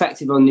they're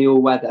effective on the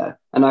all-weather.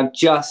 And I've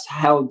just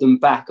held them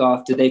back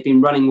after they've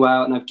been running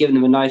well, and I've given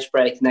them a nice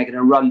break, and they're going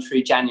to run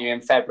through January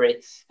and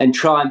February and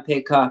try and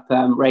pick up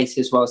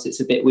races whilst it's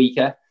a bit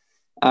weaker.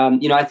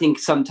 I think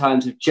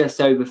sometimes we've just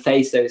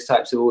overfaced those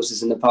types of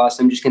horses in the past.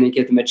 I'm just going to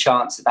give them a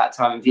chance at that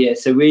time of year.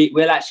 So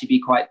we'll actually be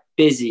quite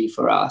busy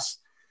for us.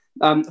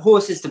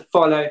 Horses to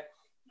follow.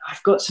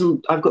 I've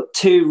got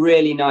 2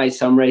 really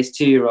nice unraced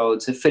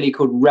 2-year-olds. A filly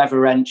called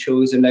Reverential,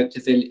 who's a Lope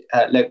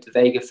de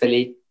Vega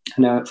filly,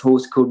 and a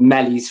horse called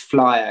Melly's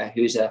Flyer,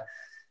 who's a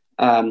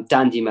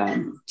dandy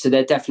man. So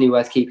they're definitely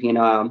worth keeping an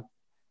eye on.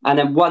 And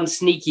then one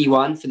sneaky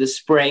one for the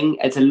spring.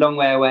 It's a long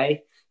way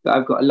away, but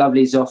I've got a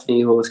lovely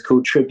Zoffany horse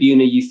called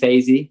Tribuna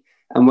Euphasi,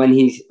 and when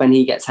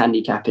he gets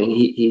handicapping,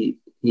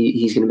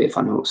 he's going to be a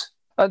fun horse.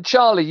 And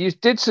Charlie, you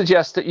did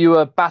suggest that you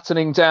were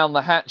battening down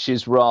the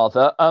hatches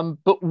rather,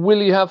 but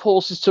will you have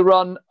horses to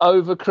run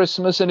over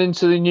Christmas and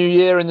into the new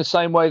year in the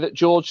same way that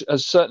George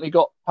has certainly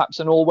got perhaps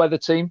an all-weather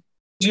team?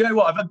 Do you know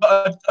what? I've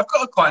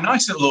got a quite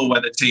nice little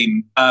all-weather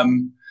team,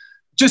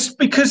 just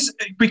because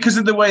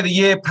of the way the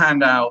year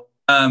panned out.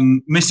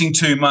 Missing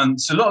 2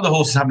 months, a lot of the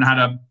horses haven't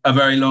had a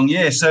very long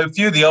year. So a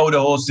few of the older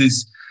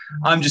horses,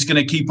 I'm just going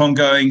to keep on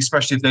going,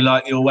 especially if they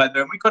like the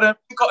all-weather. And we've got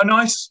a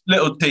nice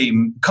little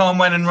team. Calm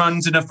Wennon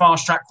runs in a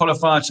fast-track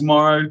qualifier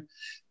tomorrow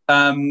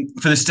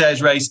for the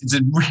Stairs race. It's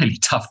a really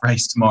tough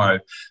race tomorrow,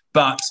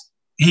 but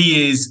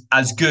he is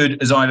as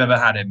good as I've ever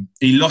had him.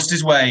 He lost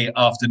his way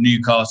after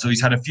Newcastle.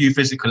 He's had a few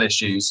physical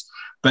issues,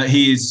 but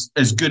he is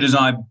as good as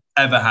I've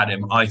ever had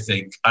him, I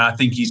think. I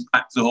think he's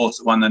back to the horse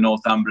that won the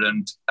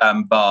Northumberland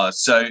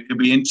Bars. So it'll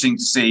be interesting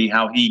to see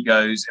how he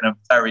goes in a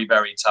very,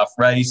 very tough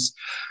race.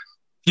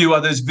 A few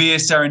others. Via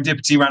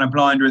Serendipity ran a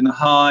blinder in the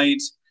Hyde.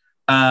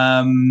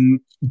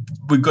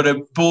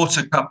 We've bought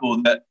a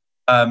couple that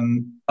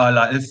I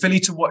like. A filly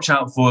to watch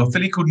out for, a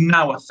filly called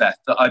Nawafeth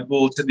that I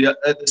bought at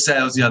the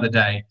sales the other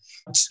day.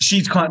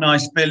 She's quite a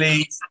nice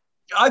filly.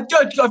 I've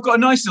got a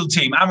nice little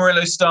team.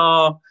 Amarillo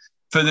Star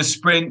for the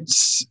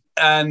sprints.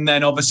 And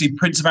then obviously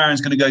Prince of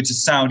Arran's going to go to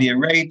Saudi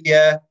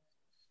Arabia,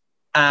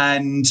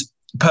 and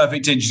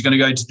Perfect Inch is going to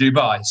go to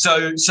Dubai.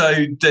 So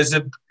there's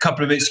a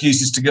couple of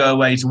excuses to go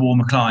away to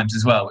warmer climes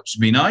as well, which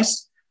would be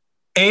nice.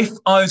 If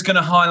I was going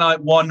to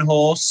highlight one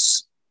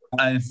horse,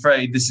 I'm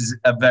afraid this is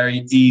a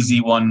very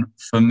easy one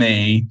for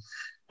me.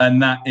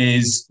 and that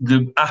is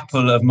the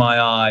apple of my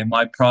eye,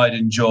 my pride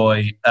and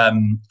joy,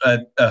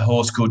 a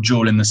horse called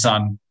Jewel in the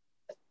Sun,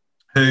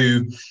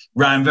 who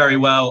ran very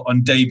well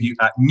on debut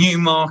at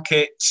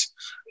Newmarket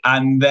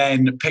and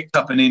then picked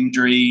up an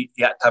injury.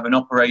 He had to have an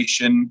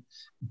operation,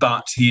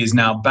 but he is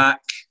now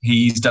back.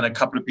 He's done a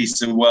couple of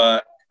pieces of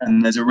work,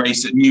 and there's a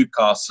race at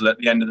Newcastle at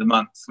the end of the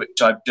month,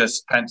 which I've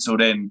just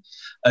penciled in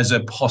as a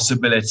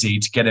possibility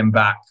to get him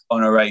back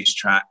on a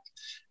racetrack.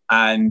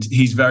 And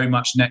he's very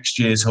much next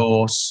year's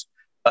horse,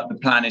 but the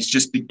plan is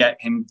just to get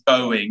him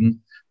going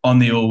on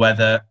the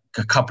all-weather,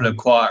 a couple of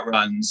quiet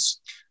runs,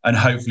 and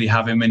hopefully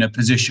have him in a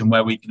position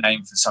where we can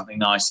aim for something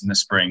nice in the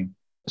spring.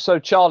 So,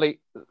 Charlie,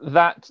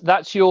 that's the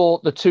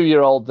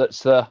 2-year-old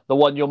that's the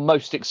one you're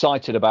most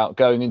excited about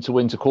going into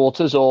winter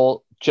quarters,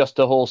 or just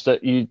a horse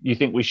that you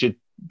think we should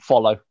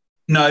follow?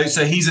 No,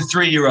 so he's a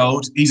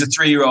 3-year-old. He's a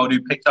 3-year-old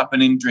who picked up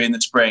an injury in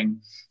the spring.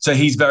 So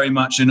he's very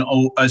much he's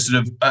got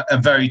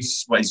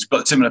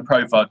a similar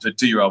profile to a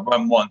 2-year-old,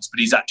 run once, but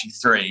he's actually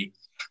 3.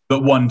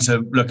 But one to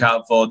look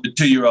out for. The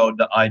 2-year-old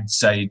that I'd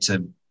say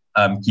to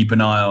keep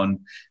an eye on,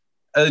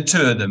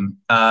 2 of them,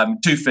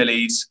 2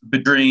 fillies,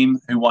 Bedream,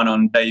 who won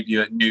on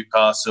debut at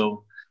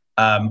Newcastle.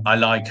 I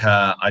like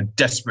her. I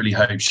desperately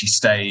hope she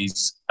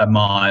stays a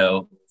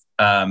mile,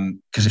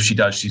 because if she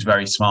does, she's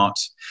very smart.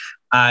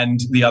 And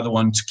the other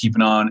one to keep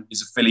an eye on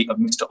is a filly of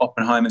Mr.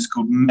 Oppenheimer's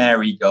called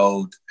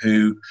Marygold,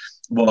 who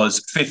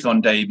was 5th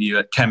on debut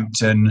at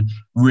Kempton.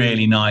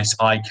 Really nice,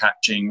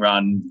 eye-catching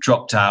run,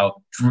 dropped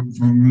out,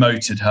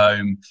 motored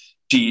home.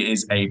 She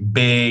is a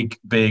big,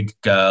 big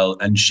girl,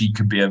 and she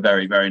could be a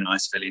very, very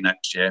nice filly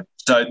next year.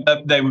 So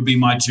they would be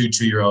my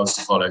 2-year-olds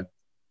to follow.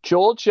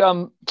 George,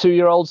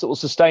 2-year-olds that will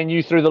sustain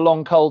you through the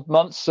long, cold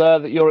months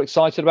that you're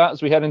excited about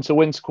as we head into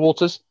winter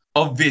quarters?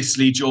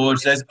 Obviously,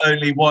 George, there's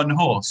only one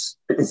horse.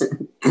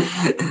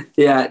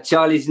 Yeah,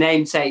 Charlie's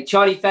namesake.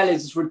 Charlie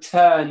Fellers has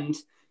returned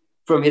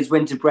from his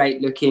winter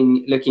break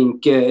looking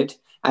good.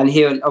 And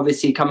he'll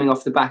obviously, coming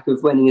off the back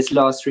of winning his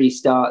last 3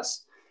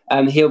 starts,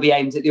 he'll be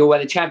aimed at the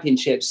All-Weather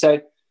Championship. So,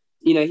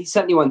 he's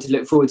certainly one to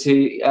look forward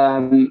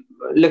to.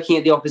 Looking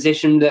at the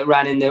opposition that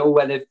ran in the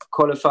All-Weather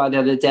qualifier the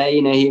other day,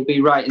 he'll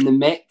be right in the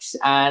mix.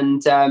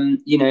 And,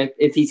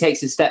 if he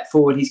takes a step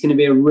forward, he's going to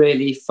be a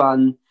really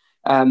fun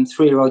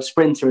 3-year-old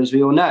sprinter, as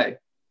we all know.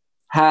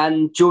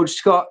 And George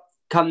Scott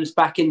comes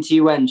back into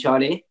you when,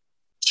 Charlie?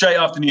 Straight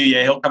after New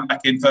Year. He'll come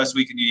back in first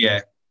week of New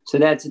Year. So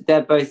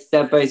they're both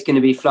going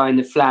to be flying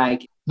the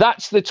flag.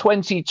 That's the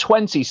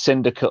 2020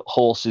 syndicate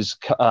horses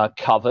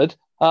covered.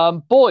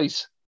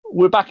 Boys,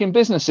 we're back in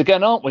business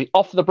again, aren't we?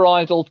 Off the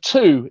Bridle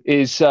 2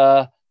 is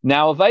now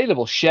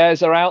available.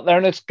 Shares are out there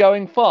and it's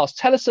going fast.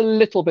 Tell us a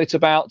little bit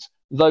about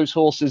those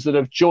horses that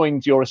have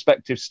joined your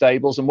respective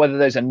stables and whether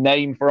there's a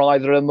name for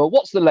either of them, or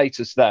what's the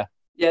latest there?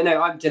 Yeah,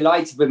 no, I'm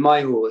delighted with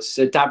my horse,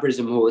 a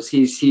Dabrism horse.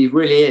 He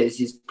really is.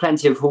 He's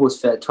plenty of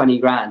horse for 20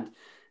 grand.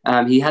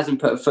 He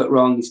hasn't put a foot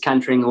wrong. He's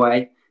cantering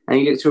away, and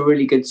he looks a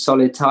really good,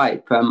 solid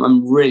type.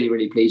 I'm really,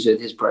 really pleased with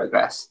his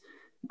progress.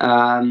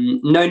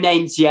 No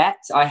names yet.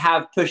 I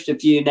have pushed a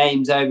few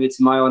names over to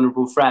my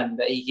honourable friend,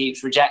 but he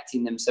keeps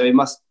rejecting them, so we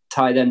must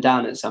tie them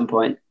down at some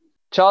point.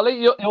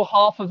 Charlie, you're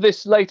half of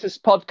this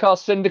latest podcast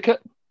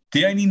syndicate.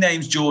 The only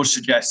names George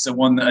suggests are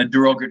one that are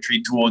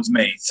derogatory towards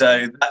me,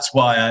 so that's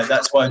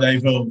why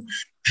they've all.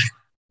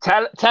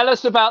 Tell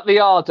us about the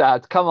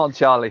Ardad. Come on,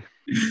 Charlie.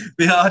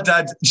 The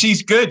Ardad,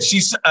 she's good.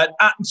 She's an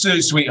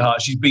absolute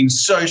sweetheart. She's been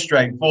so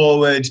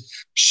straightforward.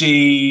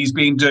 She's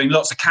been doing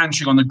lots of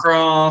cantering on the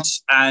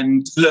grass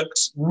and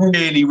looks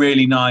really,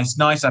 really nice.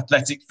 Nice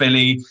athletic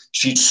filly.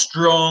 She's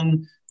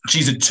strong.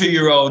 She's a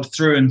 2-year-old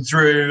through and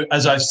through.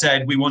 As I've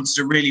said, we wanted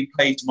to really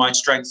play to my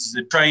strengths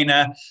as a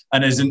trainer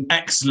and as an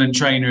excellent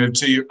trainer of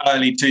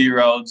early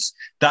 2-year-olds.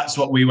 That's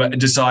what we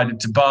decided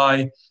to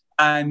buy.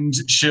 And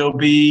she'll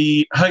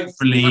be,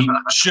 hopefully,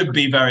 should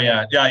be very,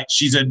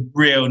 she's a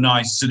real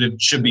nice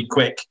should be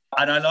quick.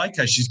 And I like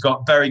her. She's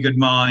got very good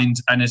mind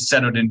and has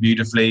settled in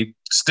beautifully.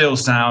 Still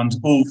sound,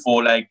 all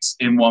 4 legs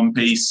in one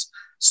piece.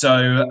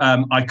 So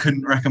I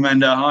couldn't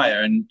recommend her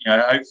higher. And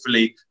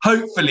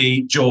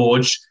hopefully,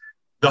 George,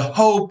 the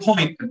whole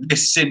point of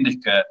this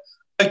syndicate,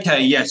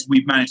 okay, yes,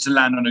 we've managed to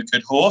land on a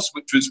good horse,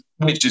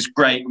 which is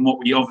great and what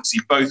we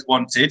obviously both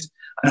wanted.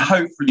 And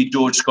hopefully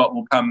George Scott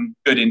will come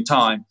good in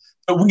time.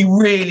 But we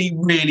really,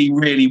 really,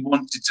 really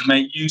wanted to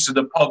make use of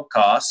the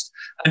podcast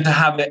and to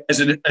have it as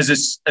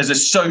a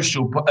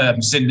social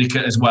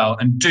syndicate as well,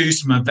 and do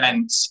some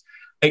events,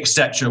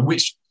 etc.,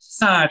 which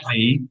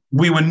sadly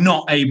we were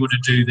not able to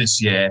do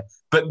this year.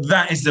 But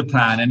that is the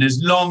plan. And as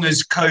long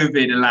as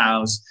COVID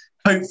allows,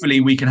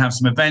 hopefully we can have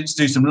some events,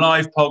 do some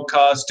live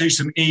podcasts, do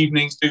some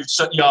evenings, do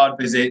some yard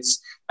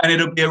visits, and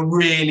it'll be a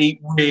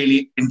really,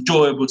 really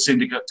enjoyable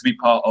syndicate to be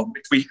part of,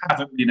 which we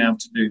haven't been able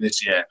to do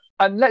this year.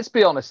 And let's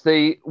be honest,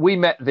 we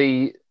met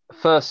the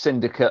first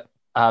syndicate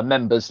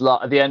members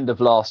at the end of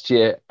last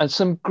year, and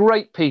some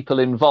great people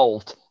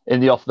involved in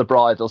the Off the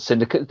Bridle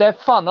syndicate. They're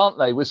fun, aren't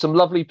they, with some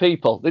lovely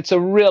people? It's a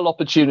real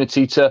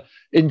opportunity to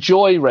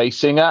enjoy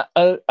racing at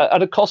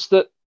a cost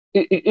that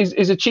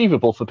is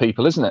achievable for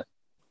people, isn't it?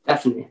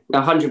 Definitely,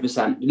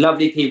 100%.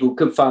 Lovely people,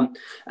 good fun.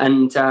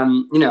 And,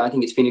 I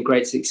think it's been a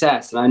great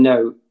success. And I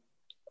know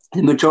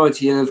the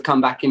majority have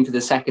come back in for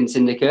the second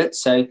syndicate.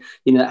 So,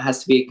 that has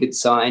to be a good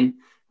sign.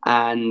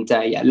 And,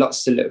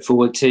 lots to look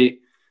forward to.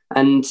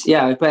 And,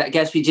 but I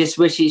guess we just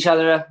wish you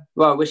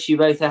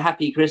both a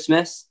happy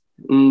Christmas.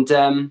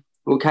 And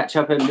we'll catch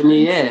up over the new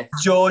year.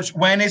 George,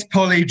 when is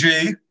Polly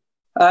due?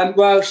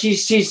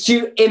 She's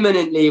due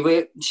imminently.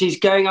 We're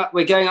going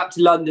up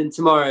to London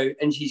tomorrow,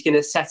 and she's going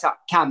to set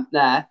up camp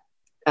there.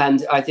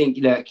 And I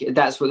think,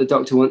 that's what the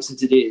doctor wants her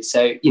to do.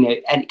 So,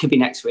 and it could be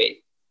next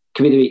week,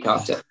 could be the week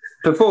after,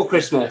 before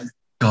Christmas.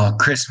 God,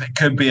 Christmas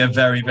could be a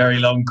very, very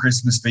long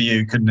Christmas for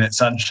you, couldn't it,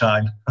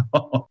 Sunshine?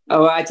 Oh,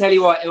 I tell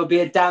you what, it'll be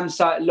a damn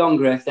sight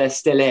longer if they're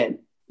still in.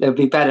 They'll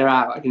be better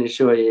out, I can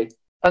assure you.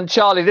 And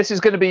Charlie, this is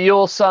going to be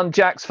your son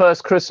Jack's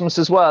first Christmas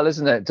as well,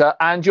 isn't it?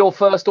 And your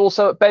first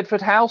also at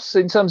Bedford House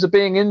in terms of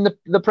being in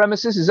the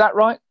premises, is that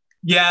right?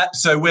 Yeah,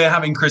 so we're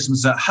having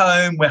Christmas at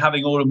home. We're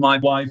having all of my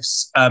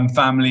wife's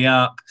family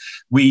up.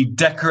 We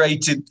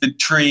decorated the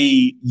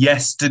tree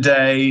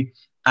yesterday,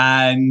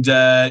 and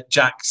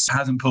Jax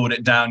hasn't pulled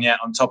it down yet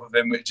on top of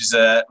him, which is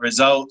a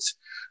result.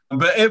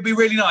 But it'll be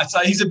really nice.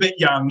 He's a bit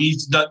young.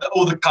 He's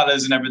all the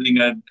colours and everything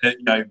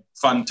are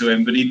fun to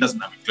him, but he doesn't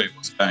have a clue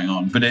what's going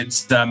on. But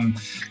it's going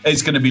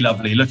to be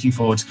lovely. Looking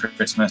forward to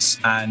Christmas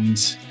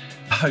and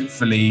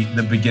hopefully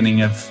the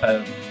beginning of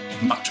a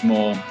much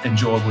more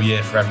enjoyable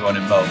year for everyone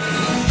involved.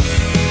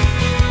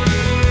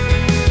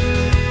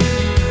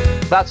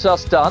 That's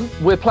us done.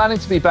 We're planning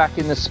to be back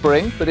in the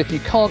spring, but if you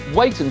can't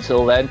wait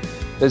until then,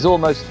 there's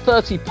almost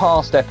 30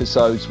 past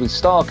episodes with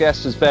star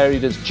guests as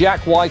varied as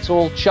Jack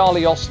Whitehall,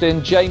 Charlie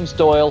Austin, James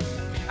Doyle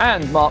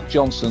and Mark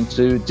Johnson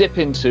to dip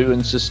into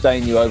and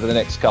sustain you over the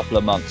next couple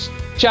of months.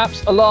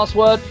 Chaps, a last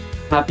word?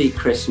 Happy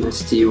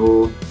Christmas to you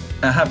all.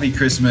 A happy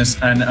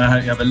Christmas, and I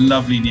hope you have a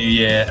lovely new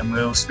year, and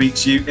we'll speak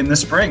to you in the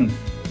spring.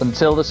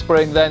 Until the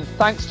spring then,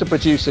 thanks to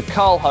producer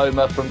Carl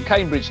Homer from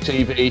Cambridge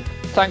TV,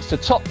 thanks to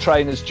top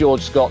trainers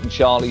George Scott and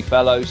Charlie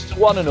Fellows, to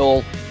one and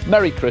all,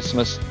 Merry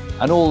Christmas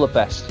and all the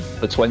best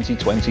for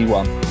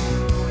 2021.